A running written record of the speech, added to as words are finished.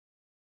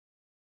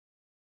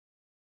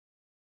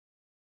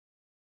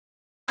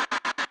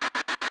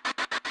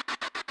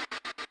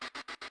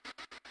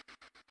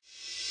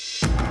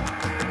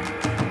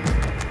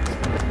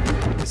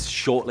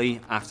shortly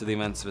after the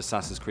events of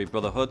Assassin's Creed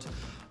Brotherhood,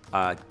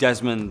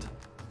 Desmond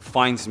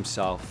finds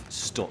himself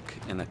stuck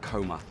in a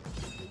coma.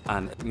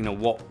 And you know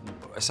what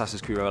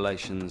Assassin's Creed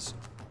Revelations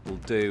will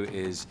do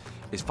is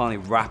finally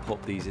wrap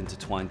up these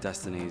intertwined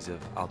destinies of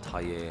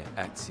Altair,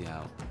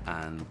 Ezio,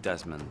 and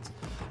Desmond.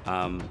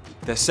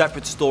 Their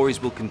separate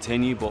stories will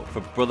continue, but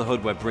for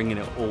Brotherhood, we're bringing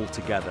it all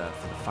together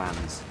for the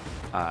fans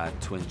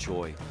to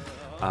enjoy.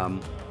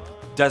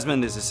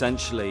 Desmond is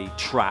essentially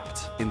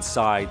trapped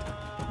inside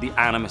the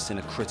Animus in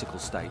a critical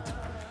state.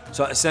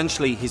 So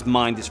essentially, his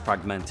mind is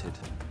fragmented.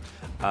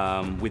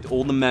 With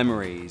all the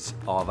memories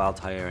of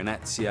Altair and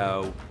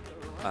Ezio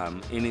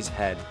in his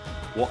head,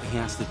 what he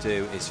has to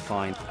do is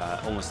find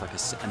almost like a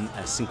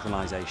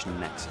synchronization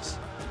nexus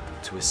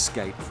to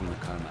escape from the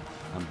coma.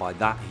 And by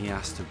that, he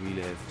has to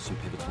relive some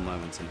pivotal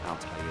moments in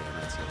Altair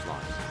and Ezio's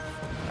lives.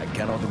 I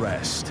cannot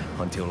rest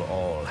until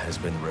all has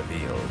been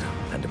revealed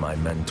and my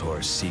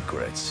mentor's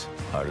secrets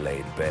are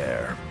laid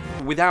bare.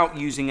 Without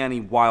using any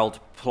wild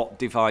plot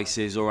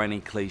devices or any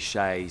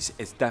cliches,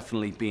 it's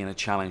definitely been a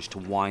challenge to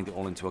wind it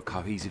all into a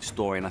cohesive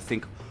story. And I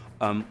think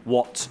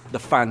what the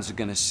fans are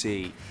going to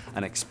see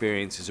and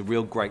experience is a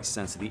real great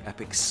sense of the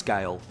epic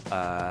scale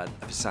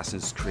of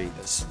Assassin's Creed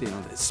that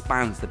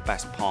spans the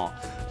best part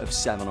of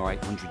 700 or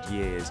 800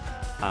 years,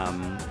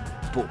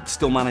 but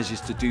still manages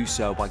to do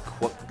so by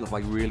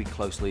really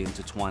closely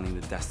intertwining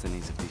the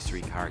destinies of these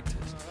three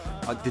characters.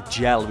 The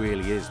gel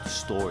really is the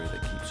story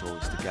that keeps all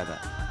this together,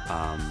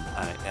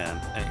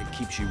 and it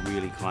keeps you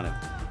really kind of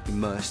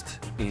immersed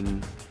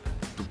in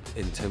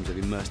terms of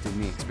immersed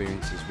in the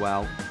experience as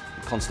well.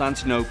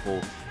 Constantinople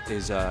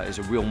is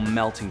a real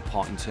melting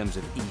pot in terms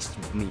of East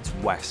meets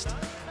West,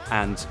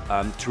 and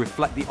to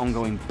reflect the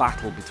ongoing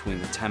battle between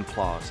the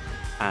Templars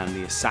and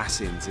the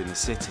assassins in the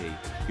city,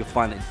 you'll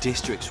find that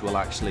districts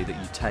that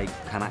you take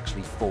can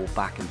actually fall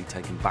back and be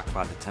taken back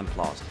by the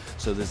Templars.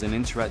 So there's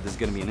going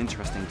to be an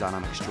interesting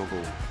dynamic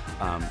struggle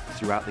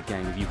throughout the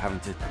game of you having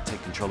to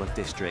take control of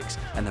districts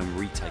and then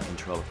retake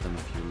control of them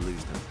if you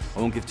lose them. I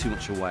won't give too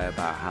much away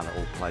about how that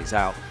all plays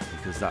out,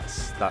 because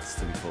that's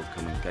to be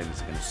forthcoming.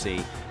 Gamers are going to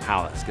see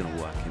how that's going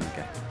to work in the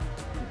game.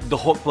 The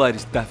hook blade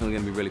is definitely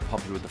going to be really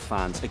popular with the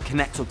fans. It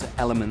connects up to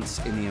elements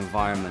in the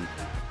environment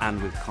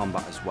and with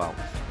combat as well.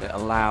 It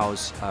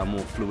allows more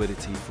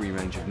fluidity, free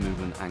range of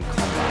movement and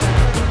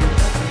combat.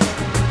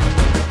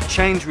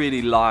 Change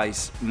really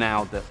lies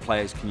now that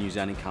players can use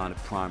any kind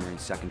of primary and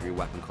secondary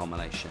weapon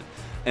combination.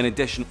 In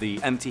addition, the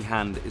empty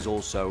hand is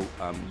also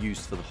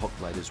used for the hook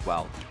blade as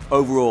well.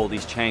 Overall,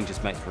 these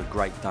changes make for a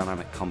great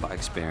dynamic combat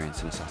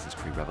experience in Assassin's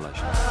Creed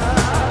Revelations.